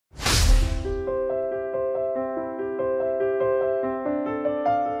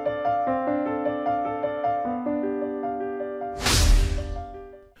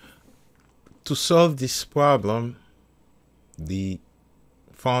to solve this problem, the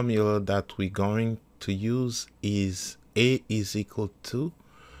formula that we're going to use is A is equal to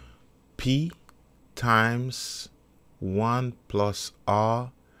P times 1 plus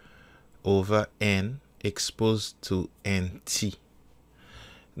R over N exposed to NT.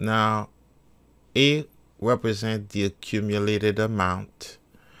 Now, A represents the accumulated amount.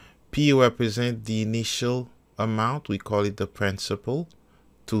 P represents the initial amount. We call it the principal,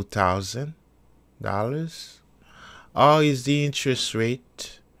 $2,000. R is the interest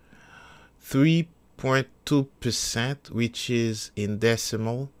rate, 3.2%, which is in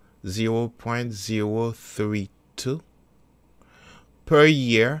decimal 0.032 per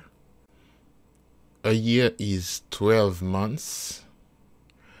year. A year is 12 months.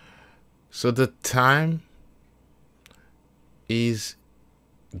 So the time is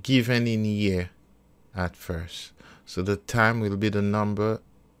given in year at first. So the time will be the number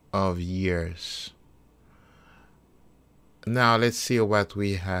of years. Now let's see what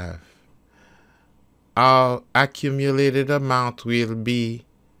we have. Our accumulated amount will be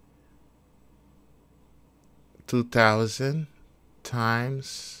 2,000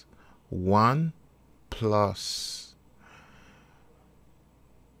 times 1 plus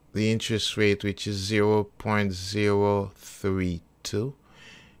the interest rate, which is 0.032,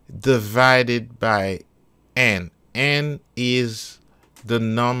 divided by N. N is the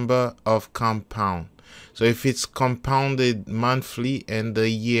number of compound. So if it's compounded monthly and the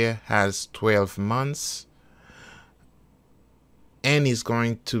year has 12 months, N is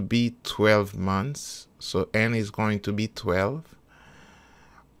going to be 12 months. So N is going to be 12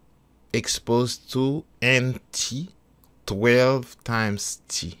 exposed to NT, 12 times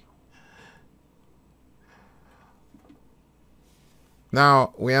T.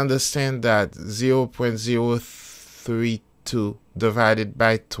 Now we understand that 0.032 divided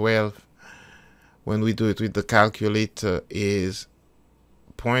by 12, when we do it with the calculator, is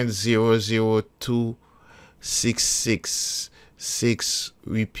 0.002666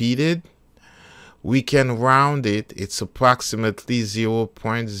 repeated. We can round it. It's approximately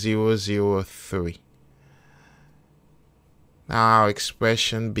 0.003. Now our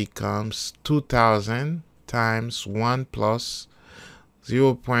expression becomes 2,000 times 1 plus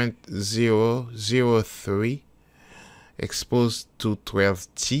 0.003 exposed to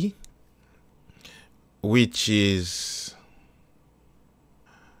 12t, which is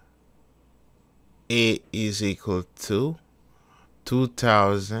A is equal to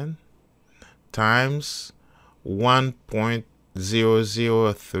 2,000 times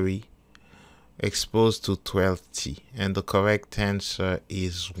 1.003 exposed to 12t, and the correct answer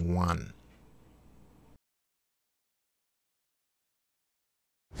is 1.